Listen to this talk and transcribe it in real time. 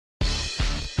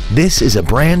This is a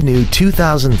brand new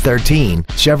 2013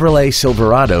 Chevrolet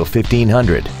Silverado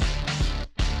 1500.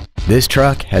 This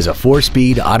truck has a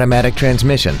 4-speed automatic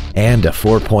transmission and a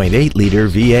 4.8-liter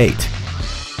V8.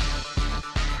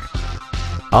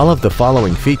 All of the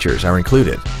following features are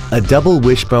included: a double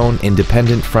wishbone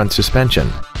independent front suspension,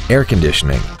 air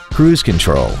conditioning, cruise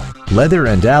control, leather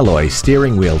and alloy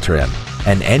steering wheel trim,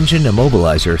 an engine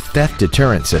immobilizer theft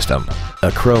deterrent system,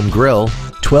 a chrome grille,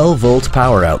 12-volt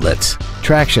power outlets,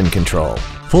 traction control,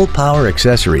 full power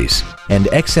accessories, and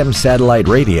XM satellite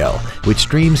radio, which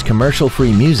streams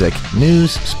commercial-free music,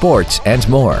 news, sports, and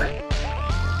more.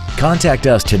 Contact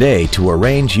us today to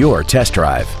arrange your test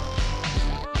drive.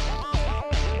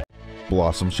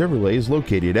 Blossom Chevrolet is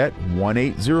located at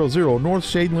 1800 North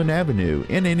Shadeland Avenue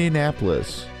in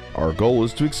Indianapolis. Our goal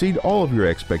is to exceed all of your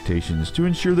expectations to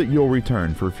ensure that you'll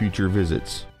return for future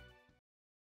visits.